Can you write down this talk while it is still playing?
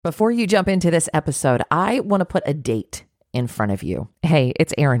Before you jump into this episode, I want to put a date in front of you. Hey,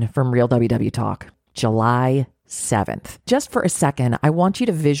 it's Erin from Real WW Talk, July 7th. Just for a second, I want you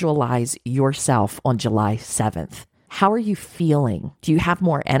to visualize yourself on July 7th. How are you feeling? Do you have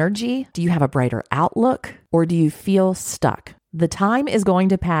more energy? Do you have a brighter outlook? Or do you feel stuck? The time is going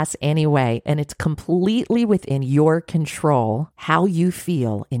to pass anyway, and it's completely within your control how you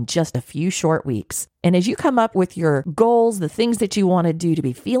feel in just a few short weeks. And as you come up with your goals, the things that you want to do to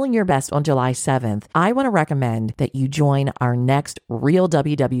be feeling your best on July 7th, I want to recommend that you join our next Real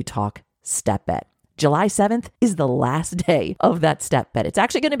WW Talk Step Bet. July 7th is the last day of that step bet. It's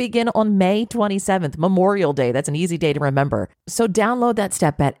actually going to begin on May 27th, Memorial Day. That's an easy day to remember. So download that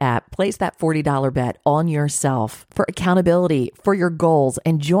step bet app, place that $40 bet on yourself for accountability, for your goals,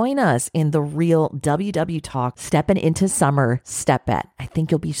 and join us in the Real WW Talk Stepping into Summer Step Bet. I think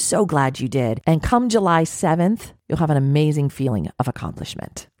you'll be so glad you did. And come July 7th, you'll have an amazing feeling of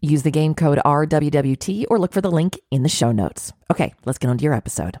accomplishment. Use the game code RWWT or look for the link in the show notes. Okay, let's get on to your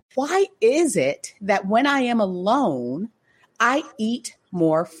episode. Why is it that when I am alone, I eat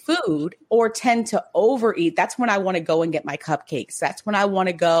more food or tend to overeat? That's when I want to go and get my cupcakes. That's when I want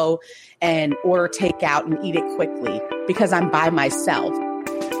to go and order takeout and eat it quickly because I'm by myself.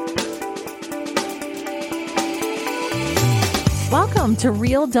 Welcome to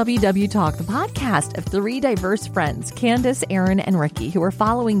Real WW Talk, the podcast of three diverse friends, Candace, Erin, and Ricky, who are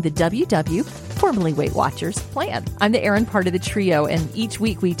following the WW, formerly Weight Watchers, plan. I'm the Erin part of the trio, and each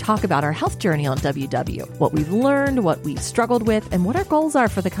week we talk about our health journey on WW, what we've learned, what we've struggled with, and what our goals are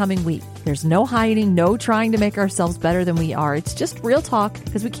for the coming week. There's no hiding, no trying to make ourselves better than we are. It's just real talk,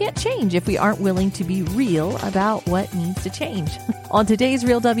 because we can't change if we aren't willing to be real about what needs to change. On today's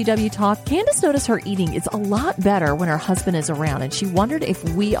Real WW Talk, Candace noticed her eating is a lot better when her husband is around, and she wondered if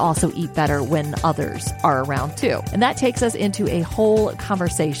we also eat better when others are around too. And that takes us into a whole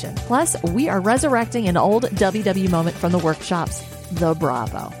conversation. Plus, we are resurrecting an old WW moment from the workshops, the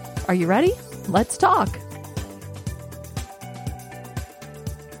Bravo. Are you ready? Let's talk.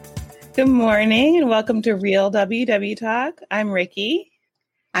 Good morning and welcome to Real WW Talk. I'm Ricky.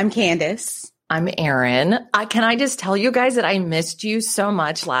 I'm Candace. I'm Erin. Can I just tell you guys that I missed you so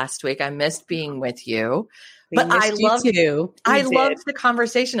much last week? I missed being with you. But I loved you. I loved the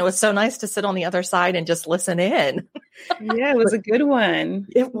conversation. It was so nice to sit on the other side and just listen in. Yeah, it was a good one.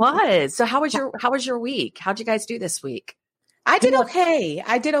 It was. So how was your week? How'd you guys do this week? I did okay.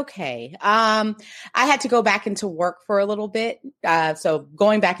 I had to go back into work for a little bit. So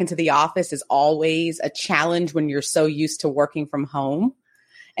going back into the office is always a challenge when you're so used to working from home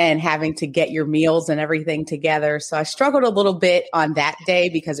and having to get your meals and everything together. So I struggled a little bit on that day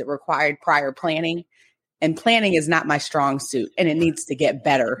because it required prior planning. And planning is not my strong suit, and it needs to get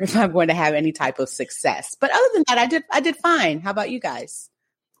better if I'm going to have any type of success. But other than that, I did fine. How about you guys?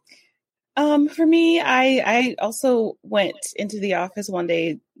 For me, I also went into the office one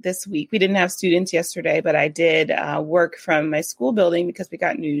day this week. We didn't have students yesterday, but I did work from my school building because we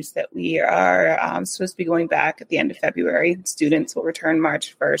got news that we are supposed to be going back at the end of February. Students will return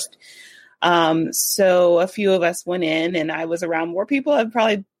March 1st. So a few of us went in, and I was around more people I've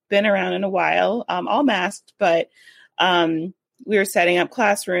probably been around in a while, all masked, but we were setting up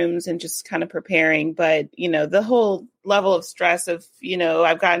classrooms and just kind of preparing. But, the whole level of stress of,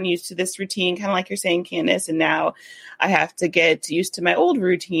 I've gotten used to this routine, kind of like you're saying, Candace, and now I have to get used to my old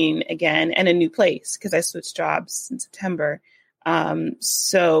routine again and a new place because I switched jobs in September.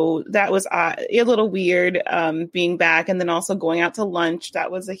 So that was a little weird being back, and then also going out to lunch.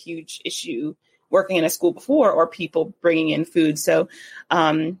 That was a huge issue working in a school before, or people bringing in food. So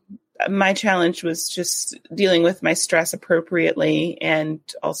my challenge was just dealing with my stress appropriately. And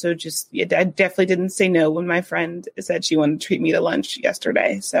also I definitely didn't say no when my friend said she wanted to treat me to lunch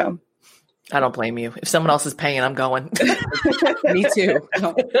yesterday. So I don't blame you. If someone else is paying, I'm going. Me too.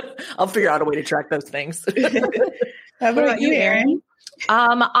 I'll figure out a way to track those things. How about you, Erin?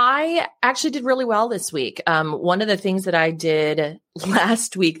 I actually did really well this week. One of the things that I did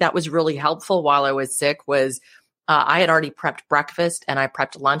last week that was really helpful while I was sick was I had already prepped breakfast and I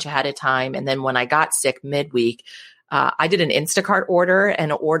prepped lunch ahead of time. And then when I got sick midweek, I did an Instacart order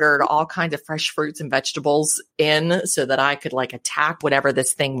and ordered all kinds of fresh fruits and vegetables in so that I could attack whatever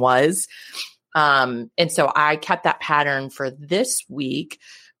this thing was. And so I kept that pattern for this week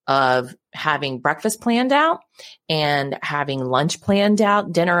of having breakfast planned out and having lunch planned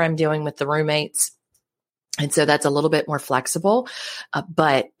out. Dinner I'm doing with the roommates. And so that's a little bit more flexible,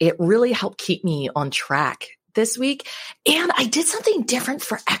 but it really helped keep me on track this week, and I did something different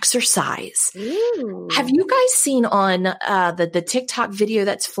for exercise. Ooh. Have you guys seen on the TikTok video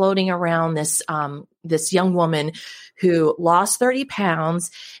that's floating around this young woman who lost 30 pounds,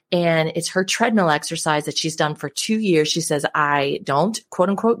 and it's her treadmill exercise that she's done for 2 years. She says, I don't quote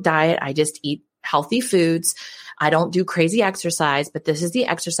unquote diet. I just eat healthy foods. I don't do crazy exercise, but this is the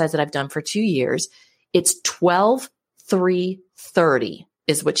exercise that I've done for 2 years. It's 12-3-30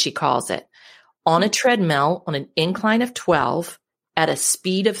 is what she calls it. On a treadmill, on an incline of 12, at a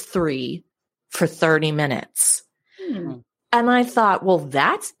speed of 3 for 30 minutes. And I thought, well,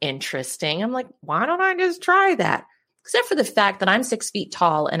 that's interesting. I'm like, why don't I just try that? Except for the fact that I'm 6 feet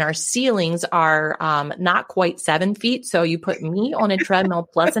tall and our ceilings are not quite 7 feet. So you put me on a treadmill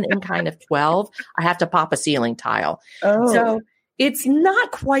plus an incline of 12, I have to pop a ceiling tile. Oh. So it's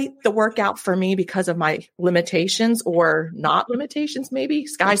not quite the workout for me because of my limitations, or not limitations, maybe.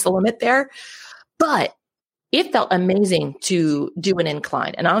 Sky's the limit there. But it felt amazing to do an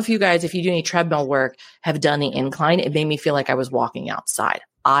incline. And I don't know if you guys, if you do any treadmill work, have done the incline. It made me feel like I was walking outside.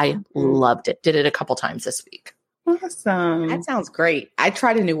 I loved it. Did it a couple times this week. Awesome. That sounds great. I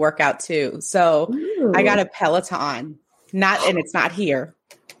tried a new workout too. So I got a Peloton, and it's not here.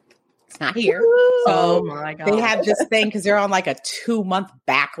 It's not here. So Oh my God. they have this thing because they're on like a 2-month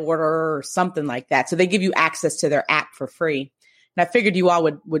back order or something like that. So they give you access to their app for free. And I figured you all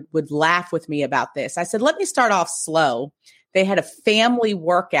would laugh with me about this. I said, let me start off slow. They had a family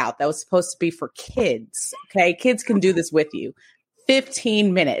workout that was supposed to be for kids. Okay. Kids can do this with you.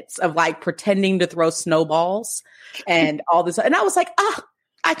 15 minutes of like pretending to throw snowballs and all this. And I was like,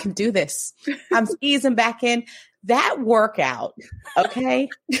 I can do this. I'm easing back in. That workout, okay,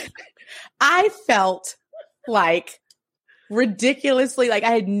 I felt like ridiculously, like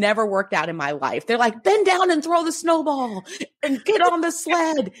I had never worked out in my life. They're like, bend down and throw the snowball and get on the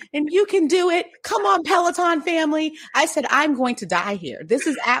sled and you can do it. Come on, Peloton family. I said, I'm going to die here. This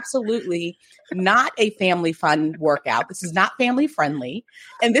is absolutely not a family fun workout. This is not family friendly.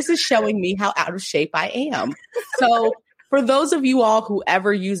 And this is showing me how out of shape I am. So for those of you all who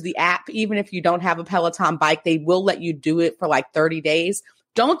ever use the app, even if you don't have a Peloton bike, they will let you do it for like 30 days.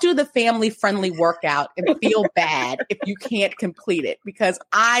 Don't do the family-friendly workout and feel bad if you can't complete it, because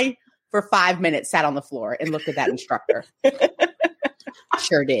I, for 5 minutes, sat on the floor and looked at that instructor.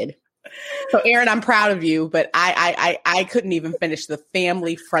 Sure did. So, Erin, I'm proud of you, but I couldn't even finish the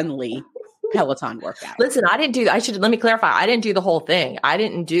family-friendly Peloton workout. Listen, let me clarify. I didn't do the whole thing. I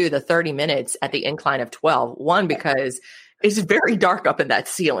didn't do the 30 minutes at the incline of 12. One, because it's very dark up in that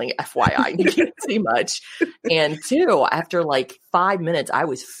ceiling, FYI. You can't see much. And two, after like 5 minutes, I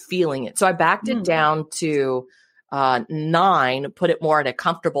was feeling it. So I backed it down to 9, put it more at a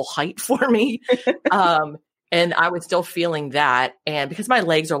comfortable height for me. And I was still feeling that. And because my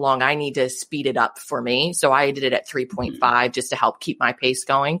legs are long, I need to speed it up for me. So I did it at 3.5 just to help keep my pace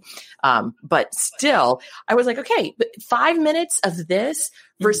going. But still, I was like, okay, but 5 minutes of this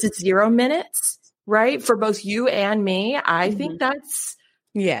versus 0 minutes, right? For both you and me, I think that's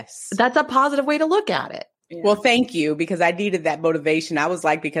a positive way to look at it. Yeah. Well, thank you, because I needed that motivation. I was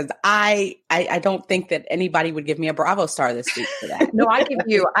like, because I don't think that anybody would give me a Bravo star this week for that. No, I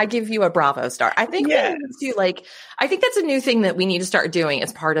give you a Bravo star. I think I think that's a new thing that we need to start doing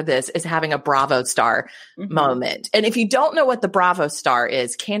as part of this, is having a Bravo star moment. And if you don't know what the Bravo star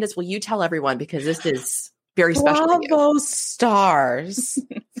is, Candace, will you tell everyone, because this is very special to you. Bravo stars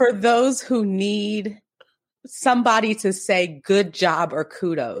for those who need somebody to say good job or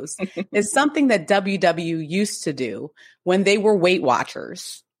kudos is something that WW used to do when they were Weight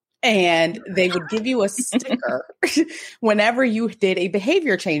Watchers. And they would give you a sticker whenever you did a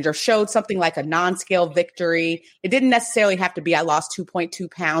behavior change or showed something like a non-scale victory. It didn't necessarily have to be, I lost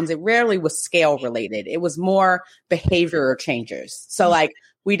 2.2 pounds. It rarely was scale related. It was more behavior changes. So like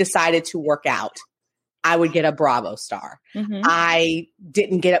we decided to work out, I would get a Bravo star. I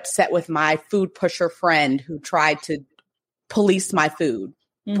didn't get upset with my food pusher friend who tried to police my food.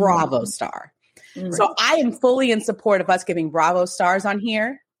 Bravo star. So I am fully in support of us giving Bravo stars on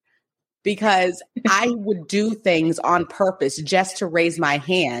here, because I would do things on purpose just to raise my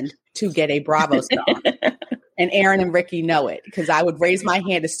hand to get a Bravo star. And Erin and Ricky know it, because I would raise my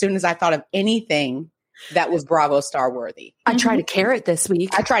hand as soon as I thought of anything that was Bravo star worthy. I tried a carrot this week.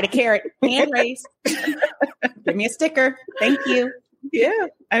 I tried a carrot. Hand raised. Give me a sticker. Thank you. Yeah.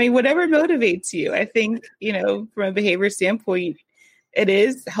 I mean, whatever motivates you. I think, from a behavior standpoint, it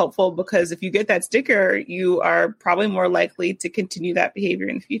is helpful, because if you get that sticker, you are probably more likely to continue that behavior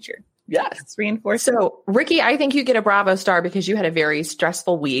in the future. Yes. It's reinforced. So, Ricky, I think you get a Bravo star because you had a very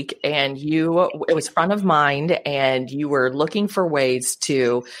stressful week, and it was front of mind, and you were looking for ways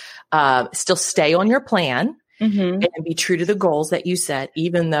to still stay on your plan, Mm-hmm. and be true to the goals that you set,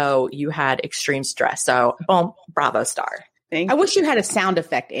 even though you had extreme stress. So, boom, bravo star. I wish you had a sound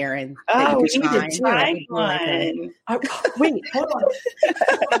effect, Erin. Oh, we could need to find. find one. Wait, hold on.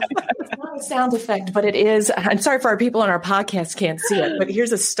 It's not a sound effect, but it is. I'm sorry for our people on our podcast can't see it, but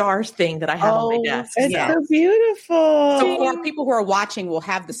here's a star thing that I have on my desk. It's Yeah. so beautiful. So for people who are watching, we'll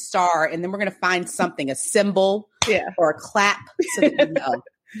have the star, and then we're going to find something, a symbol or a clap, so that you know.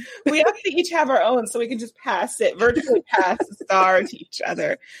 We have to each have our own, so we can just virtually pass the star to each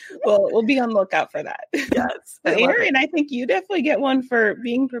other. We'll be on the lookout for that. Yes. Erin, I think you definitely get one for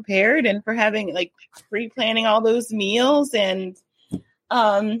being prepared and for having like pre-planning all those meals. And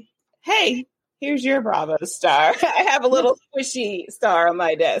hey, here's your Bravo star. I have a little squishy star on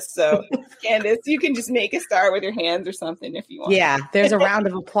my desk. So Candace, you can just make a star with your hands or something if you want. Yeah, there's a round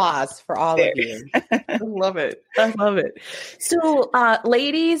of applause for all of you. I love it. I love it. So,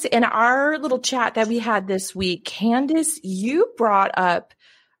 ladies, in our little chat that we had this week, Candace, you brought up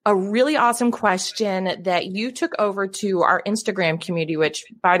a really awesome question that you took over to our Instagram community, which,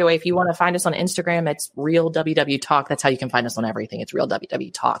 by the way, if you want to find us on Instagram, it's Real WW Talk. That's how you can find us on everything. It's Real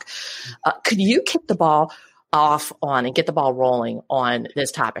WW Talk. Could you kick the ball off on and get the ball rolling on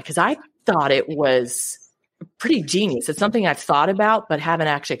this topic? Because I thought it was pretty genius. It's something I've thought about, but haven't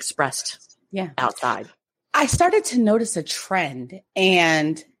actually expressed outside. I started to notice a trend,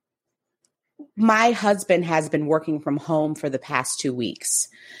 and my husband has been working from home for the past 2 weeks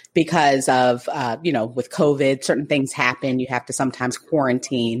because of, with COVID, certain things happen. You have to sometimes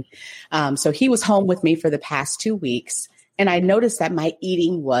quarantine. So he was home with me for the past 2 weeks, and I noticed that my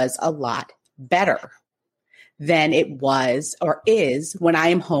eating was a lot better than it was or is when I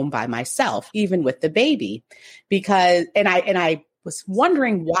am home by myself, even with the baby, because, and I was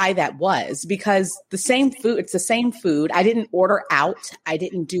wondering why that was, because it's the same food. I didn't order out. I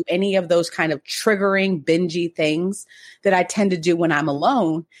didn't do any of those kind of triggering, bingey things that I tend to do when I'm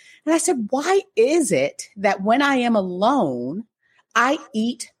alone. And I said, why is it that when I am alone, I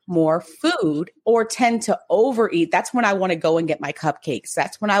eat more food or tend to overeat? That's when I want to go and get my cupcakes.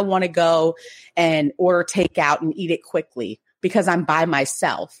 That's when I want to go and order takeout and eat it quickly because I'm by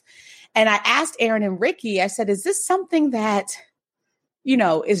myself. And I asked Erin and Ricky, I said, is this something that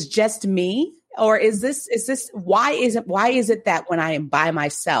is just me? Or is this, why is it that when I am by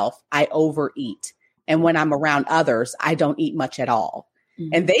myself, I overeat? And when I'm around others, I don't eat much at all. Mm-hmm.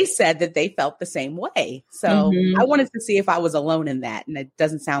 And they said that they felt the same way. So I wanted to see if I was alone in that. And it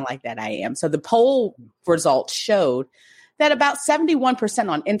doesn't sound like that I am. So the poll results showed that about 71%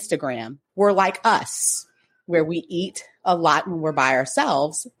 on Instagram were like us, where we eat a lot when we're by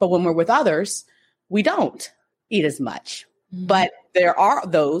ourselves. But when we're with others, we don't eat as much. But there are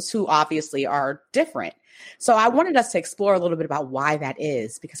those who obviously are different. So I wanted us to explore a little bit about why that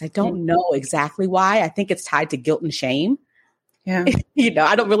is, because I don't know exactly why. I think it's tied to guilt and shame. Yeah.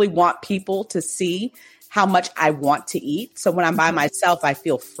 I don't really want people to see how much I want to eat. So when I'm by myself, I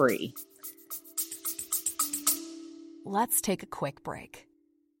feel free. Let's take a quick break.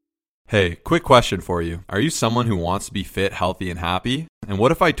 Hey, quick question for you. Are you someone who wants to be fit, healthy, and happy? And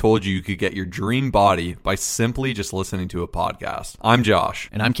what if I told you could get your dream body by simply just listening to a podcast? I'm Josh.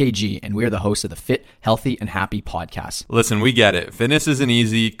 And I'm KG, and we're the hosts of the Fit, Healthy, and Happy podcast. Listen, we get it. Fitness isn't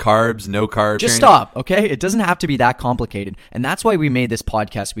easy. Carbs, no carbs. Just stop, okay? It doesn't have to be that complicated. And that's why we made this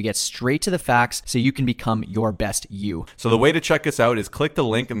podcast. We get straight to the facts so you can become your best you. So the way to check us out is click the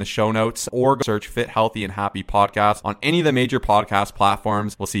link in the show notes or search Fit, Healthy, and Happy podcast on any of the major podcast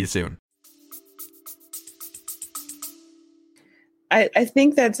platforms. We'll see you soon. I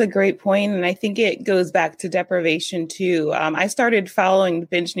think that's a great point, and I think it goes back to deprivation too. I started following the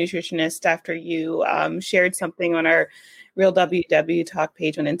Binge Nutritionist after you shared something on our Real WW Talk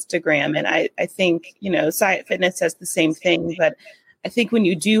page on Instagram, and I think Science Fitness says the same thing. But I think when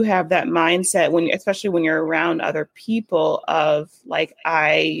you do have that mindset, especially when you're around other people, of like,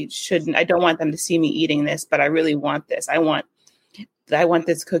 I don't want them to see me eating this, but I really want this. I want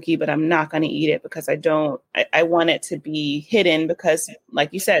this cookie, but I'm not going to eat it because I want it to be hidden because,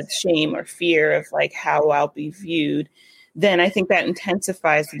 like you said, shame or fear of like how I'll be viewed. Then I think that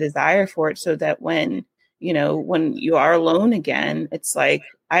intensifies the desire for it, so that when you are alone again, it's like,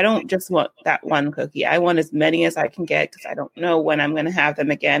 I don't just want that one cookie. I want as many as I can get because I don't know when I'm going to have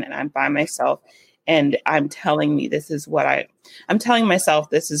them again. And I'm by myself, and I'm telling myself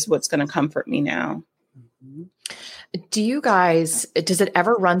this is what's going to comfort me now. Mm-hmm. Does it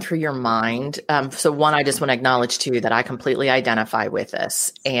ever run through your mind? So one, I just want to acknowledge too, that I completely identify with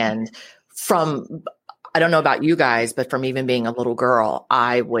this. And I don't know about you guys, but from even being a little girl,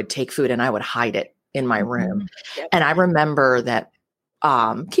 I would take food and I would hide it in my room. And I remember that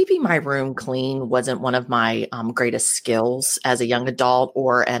keeping my room clean wasn't one of my greatest skills as a young adult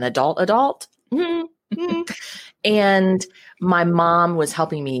or an adult. And my mom was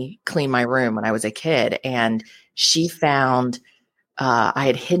helping me clean my room when I was a kid, and she found I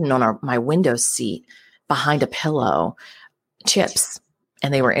had hidden on my window seat behind a pillow chips,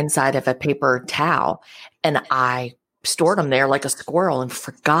 and they were inside of a paper towel, and I stored them there like a squirrel and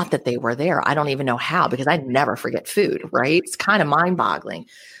forgot that they were there. I don't even know how, because I never forget food, right? It's kind of mind-boggling.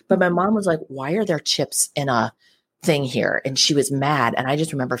 But my mom was like, why are there chips in a thing here? And she was mad. And I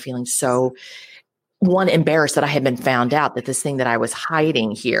just remember feeling so, embarrassed that I had been found out, that this thing that I was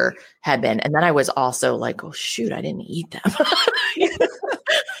hiding here had been. And then I was also like, oh, shoot, I didn't eat them.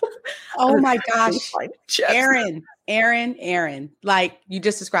 Oh my gosh. Aaron, like you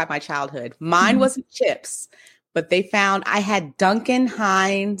just described my childhood. Mine wasn't chips, but they found I had Duncan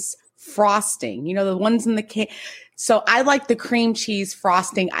Hines frosting, you know, the ones in the can. So I like the cream cheese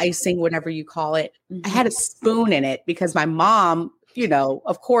frosting, icing, whatever you call it. I had a spoon in it because my mom, you know,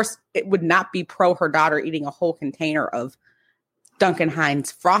 of course, it would not be pro her daughter eating a whole container of Duncan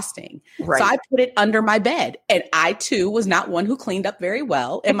Hines frosting. Right. So I put it under my bed, and I too was not one who cleaned up very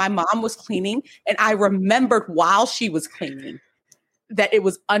well. And my mom was cleaning, and I remembered while she was cleaning that it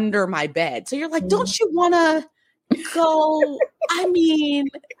was under my bed. So you're like, don't you want to go? I mean,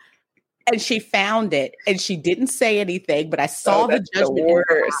 and she found it, and she didn't say anything, but I saw the judgment.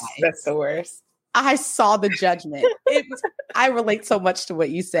 That's the worst. I saw the judgment. I relate so much to what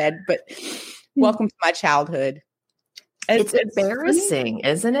you said, but welcome to my childhood. It's embarrassing,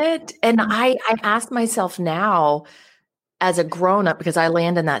 isn't it? And I ask myself now as a grown-up, because I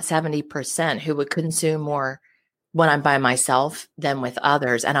land in that 70% who would consume more when I'm by myself than with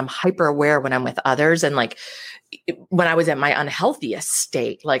others. And I'm hyper aware when I'm with others. And like when I was at my unhealthiest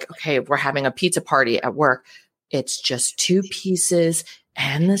state, like, okay, we're having a pizza party at work. It's just 2 pieces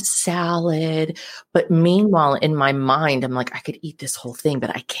and the salad. But meanwhile, in my mind, I'm like, I could eat this whole thing, but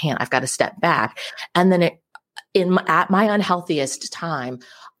I can't. I've got to step back. And then at my unhealthiest time,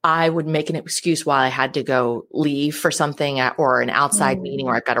 I would make an excuse while I had to go leave for something or an outside meeting,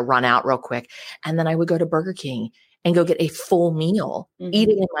 or I've got to run out real quick. And then I would go to Burger King and go get a full meal, eat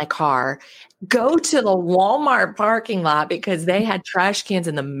it in my car, go to the Walmart parking lot because they had trash cans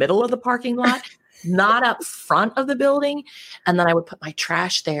in the middle of the parking lot, not up front of the building. And then I would put my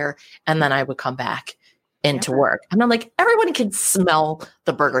trash there, and then I would come back into work. And I'm like, everyone can smell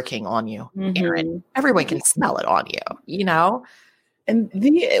the Burger King on you, Aaron. Everyone can smell it on you, you know? And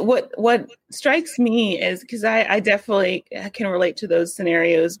what strikes me is, because I definitely can relate to those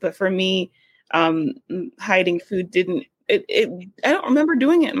scenarios, but for me, hiding food I don't remember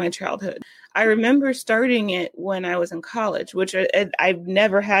doing it in my childhood. I remember starting it when I was in college, which I've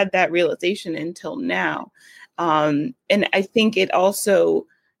never had that realization until now. And I think it also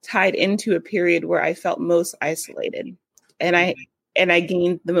tied into a period where I felt most isolated, and I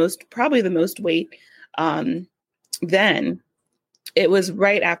gained probably the most weight. Then it was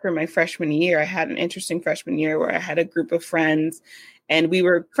right after my freshman year. I had an interesting freshman year where I had a group of friends, and we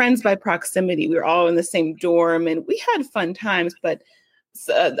were friends by proximity. We were all in the same dorm, and we had fun times, but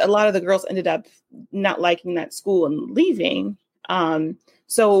a lot of the girls ended up not liking that school and leaving.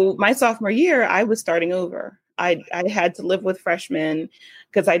 So my sophomore year, I was starting over. I had to live with freshmen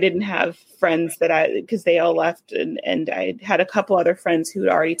because I didn't have friends because they all left, and I had a couple other friends who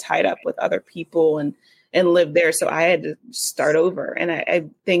had already tied up with other people and lived there. So I had to start over. And I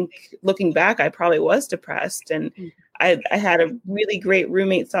think looking back, I probably was depressed. And I had a really great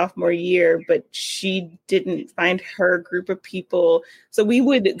roommate sophomore year, but she didn't find her group of people. So we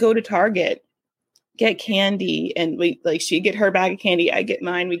would go to Target, get candy, and she'd get her bag of candy, I get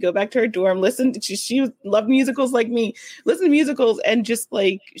mine. We go back to her dorm, she loved musicals like me, listen to musicals, and just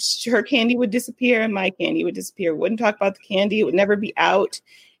like her candy would disappear and my candy would disappear. Wouldn't talk about the candy. It would never be out.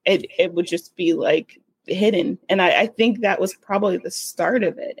 It would just be like hidden. And I think that was probably the start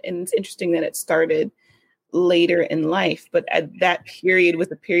of it. And it's interesting that it started later in life, but at that period was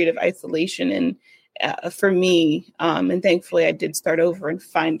a period of isolation. And for me, and thankfully I did start over and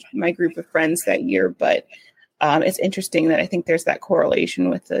find my group of friends that year. But it's interesting that I think there's that correlation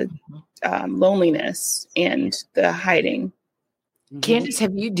with the loneliness and the hiding. Candace,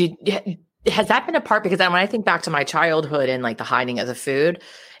 has that been a part? Because when I think back to my childhood and like the hiding of the food,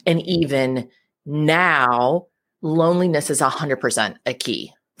 and even now, loneliness is 100% a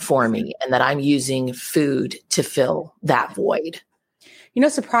key for me, and that I'm using food to fill that void. You know,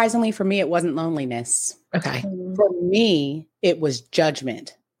 surprisingly for me, it wasn't loneliness. Okay. For me, it was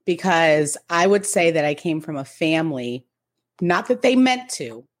judgment, because I would say that I came from a family, not that they meant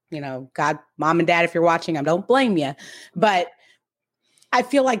to, you know, God, mom and dad, if you're watching, I don't blame you, but I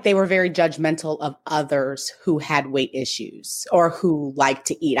feel like they were very judgmental of others who had weight issues or who liked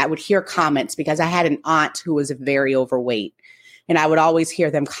to eat. I would hear comments because I had an aunt who was very overweight, and I would always hear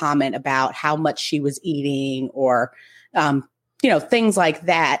them comment about how much she was eating or, things like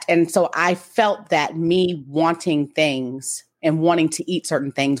that. And so I felt that me wanting things and wanting to eat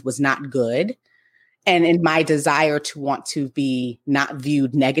certain things was not good. And in my desire to want to be not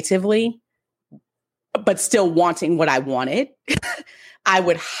viewed negatively, but still wanting what I wanted, I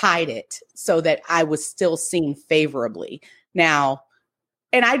would hide it so that I was still seen favorably. Now,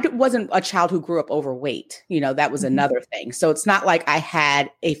 and I wasn't a child who grew up overweight. That was another thing. So it's not like I had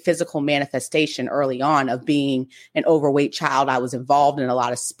a physical manifestation early on of being an overweight child. I was involved in a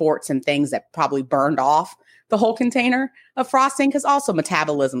lot of sports and things that probably burned off the whole container of frosting, because also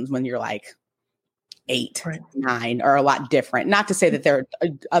metabolisms when you're like 8, 9 are a lot different. Not to say that there are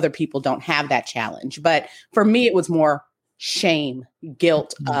other people don't have that challenge, but for me, it was more shame,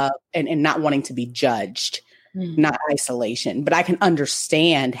 guilt, and not wanting to be judged, not isolation. But I can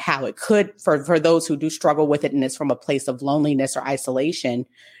understand how it could, for those who do struggle with it and it's from a place of loneliness or isolation,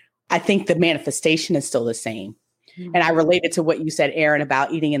 I think the manifestation is still the same. And I related to what you said, Erin,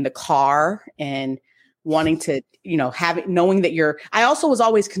 about eating in the car and wanting to, knowing that I also was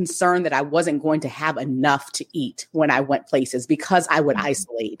always concerned that I wasn't going to have enough to eat when I went places because I would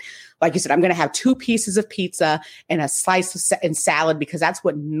isolate. Like you said, I'm going to have 2 pieces of pizza and a slice of and salad because that's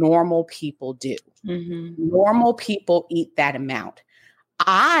what normal people do. Normal people eat that amount.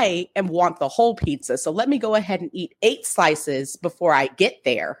 I want the whole pizza. So let me go ahead and eat 8 slices before I get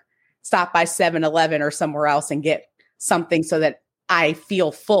there. Stop by 7-Eleven or somewhere else and get something so that I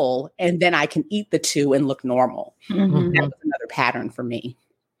feel full, and then I can eat the 2 and look normal. That was another pattern for me.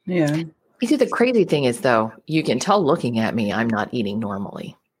 Yeah. You see, the crazy thing is, though, you can tell looking at me, I'm not eating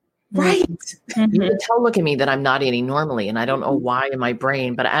normally. Right. You can tell look at me that I'm not eating normally. And I don't know why in my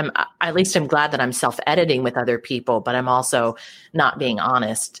brain, but at least I'm glad that I'm self-editing with other people, but I'm also not being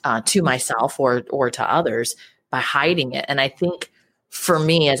honest to myself or to others by hiding it. And I think for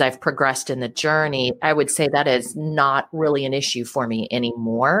me, as I've progressed in the journey, I would say that is not really an issue for me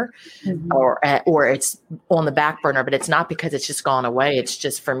anymore, or it's on the back burner, but it's not because it's just gone away. It's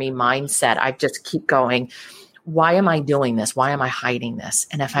just for me mindset. I just keep going, why am I doing this? Why am I hiding this?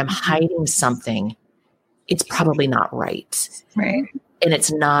 And if I'm hiding something, it's probably not right. Right. And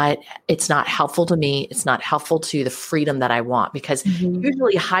it's not helpful to me. It's not helpful to the freedom that I want, because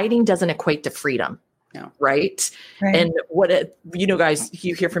usually hiding doesn't equate to freedom. No. Right. And guys,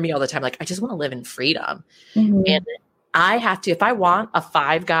 you hear from me all the time, like, I just want to live in freedom. And I have to, if I want a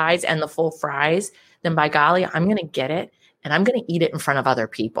 5 Guys and the full fries, then by golly, I'm going to get it and I'm going to eat it in front of other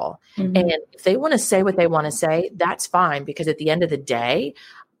people. And if they want to say what they want to say, that's fine. Because at the end of the day,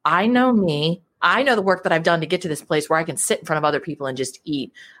 I know me, I know the work that I've done to get to this place where I can sit in front of other people and just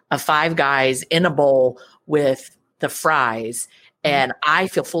eat a 5 Guys in a bowl with the fries. And I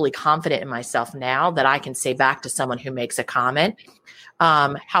feel fully confident in myself now that I can say back to someone who makes a comment,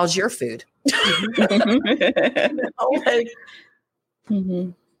 how's your food? But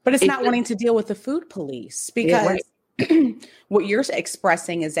it's not wanting to deal with the food police, because what you're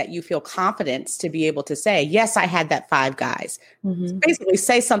expressing is that you feel confidence to be able to say, yes, I had that 5 Guys. Basically,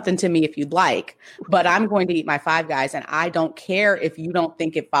 say something to me if you'd like, but I'm going to eat my 5 Guys. And I don't care if you don't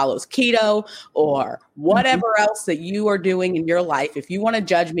think it follows keto or whatever else that you are doing in your life. If you want to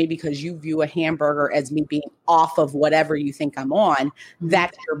judge me because you view a hamburger as me being off of whatever you think I'm on,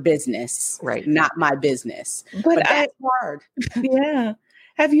 that's your business, right? Not my business. But that's hard. Yeah.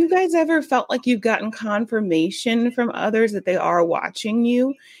 Have you guys ever felt like you've gotten confirmation from others that they are watching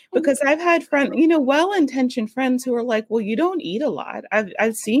you? Because I've had friends, well-intentioned friends who are like, well, you don't eat a lot.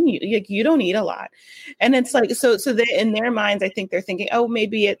 I've seen you, like, you don't eat a lot. And it's like, so they, in their minds, I think they're thinking, oh,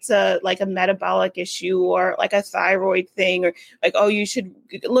 maybe it's a metabolic issue or like a thyroid thing, or like, oh, you should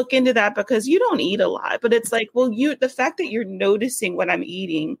look into that because you don't eat a lot. But it's like, well, the fact that you're noticing what I'm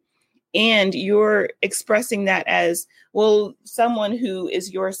eating and you're expressing that as, well, someone who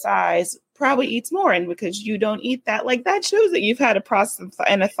is your size probably eats more. And because you don't eat that, like, that shows that you've had a process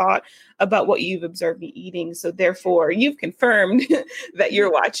and a thought about what you've observed me eating. So therefore, you've confirmed that you're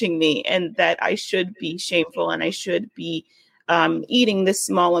watching me and that I should be shameful and I should be eating this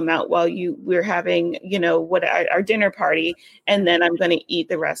small amount while we're having, our dinner party. And then I'm going to eat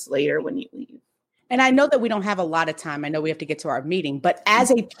the rest later when you leave. And I know that we don't have a lot of time. I know we have to get to our meeting, but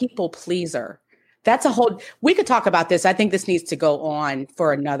as a people pleaser, that's we could talk about this. I think this needs to go on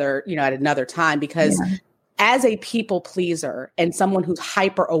for another, at another time, because as a people pleaser and someone who's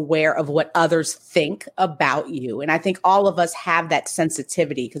hyper aware of what others think about you, and I think all of us have that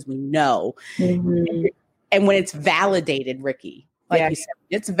sensitivity because we know, and when it's validated, Ricky, Like you said,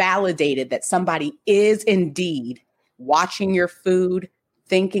 it's validated that somebody is indeed watching your food,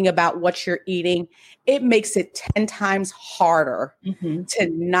 thinking about what you're eating. It makes it 10 times harder to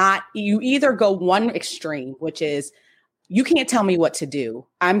not, you either go one extreme, which is you can't tell me what to do.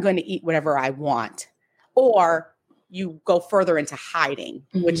 I'm going to eat whatever I want. Or you go further into hiding,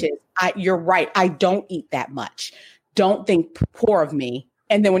 which is, you're right. I don't eat that much. Don't think poor of me.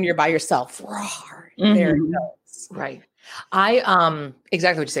 And then when you're by yourself, there it goes. Right. I,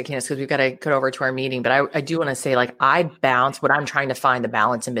 exactly what you said, Candace, because we've got to cut over to our meeting, but I do want to say, like, I bounce. What I'm trying to find the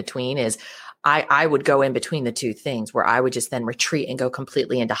balance in between is I would go in between the two things where I would just then retreat and go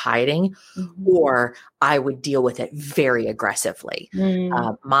completely into hiding, or I would deal with it very aggressively.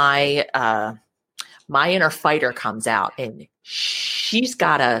 My inner fighter comes out, and she's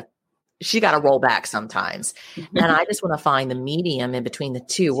got to roll back sometimes. And I just want to find the medium in between the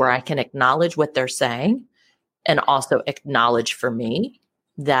two where I can acknowledge what they're saying and also acknowledge for me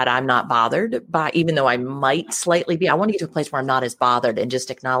that I'm not bothered by, even though I might slightly be. I want to get to a place where I'm not as bothered and just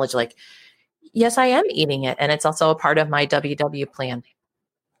acknowledge, like, yes, I am eating it. And it's also a part of my WW plan.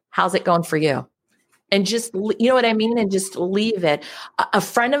 How's it going for you? And just, you know what I mean? And just leave it. A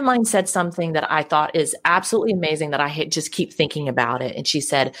friend of mine said something that I thought is absolutely amazing that I just keep thinking about it. And she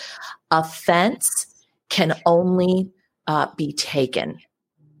said, offense can only be taken.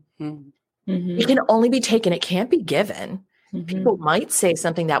 It can only be taken. It can't be given. People might say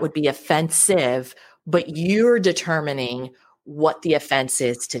something that would be offensive, but you're determining what the offense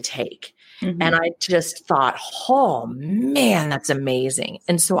is to take. And I just thought, oh man, that's amazing.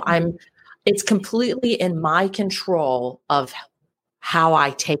 And so it's completely in my control of how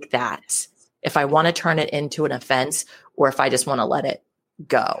I take that. If I want to turn it into an offense or if I just want to let it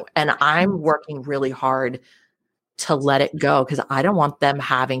go. And I'm working really hard to let it go because I don't want them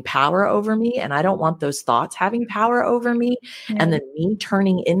having power over me. And I don't want those thoughts having power over me. And then me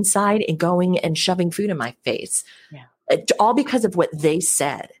turning inside and going and shoving food in my face. All because of what they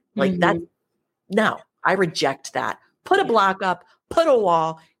said. Like that. No, I reject that. Put a block up, put a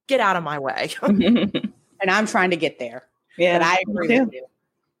wall, get out of my way. And I'm trying to get there. Yeah. But I agree with you.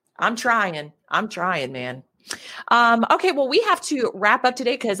 I'm trying, man. Okay. Well, we have to wrap up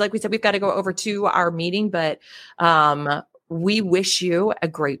today because, like we said, we've got to go over to our meeting, but we wish you a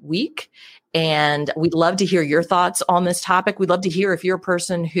great week. And we'd love to hear your thoughts on this topic. We'd love to hear if you're a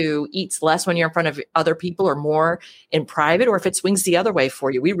person who eats less when you're in front of other people or more in private, or if it swings the other way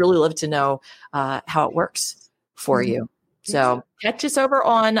for you. We really love to know how it works for you. So catch us over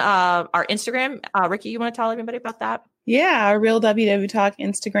on our Instagram. Ricky, you want to tell everybody about that? Yeah, our Real WW Talk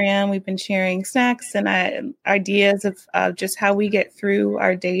Instagram. We've been sharing snacks and ideas of just how we get through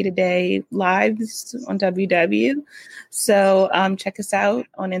our day-to-day lives on WW. So check us out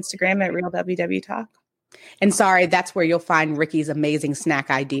on Instagram at Real WW Talk. And sorry, that's where you'll find Ricky's amazing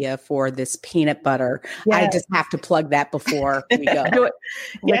snack idea for this peanut butter. Yes. I just have to plug that before we go.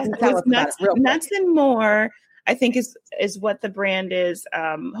 Yes, nuts and more. I think is what the brand is.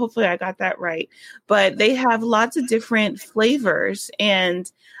 Hopefully I got that right, but they have lots of different flavors,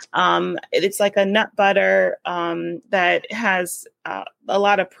 and it's like a nut butter that has a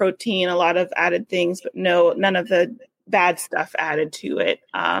lot of protein, a lot of added things, but none of the bad stuff added to it.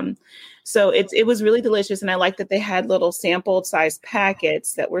 So it was really delicious. And I like that they had little sampled size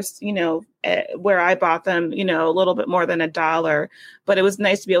packets that were, where I bought them, a little bit more than $1, but it was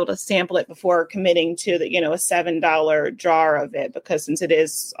nice to be able to sample it before committing to the, a $7 jar of it, because since it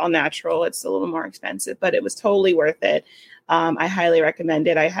is all natural, it's a little more expensive, but it was totally worth it. I highly recommend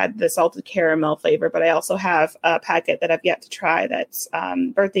it. I had the salted caramel flavor, but I also have a packet that I've yet to try that's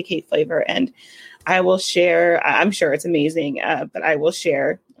birthday cake flavor. And I will share, I'm sure it's amazing, but I will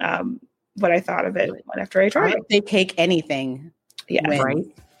share what I thought of it after I tried it. Birthday cake, anything. Yeah. Right.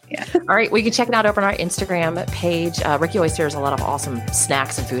 Yeah. All right. Well, you can check it out over on our Instagram page. Ricky always shares a lot of awesome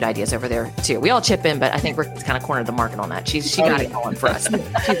snacks and food ideas over there too. We all chip in, but I think Ricky's kind of cornered the market on that. She got it going for us.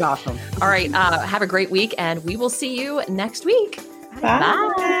 She's awesome. All right. Have a great week, and we will see you next week.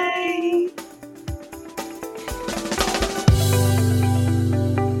 Bye. Bye.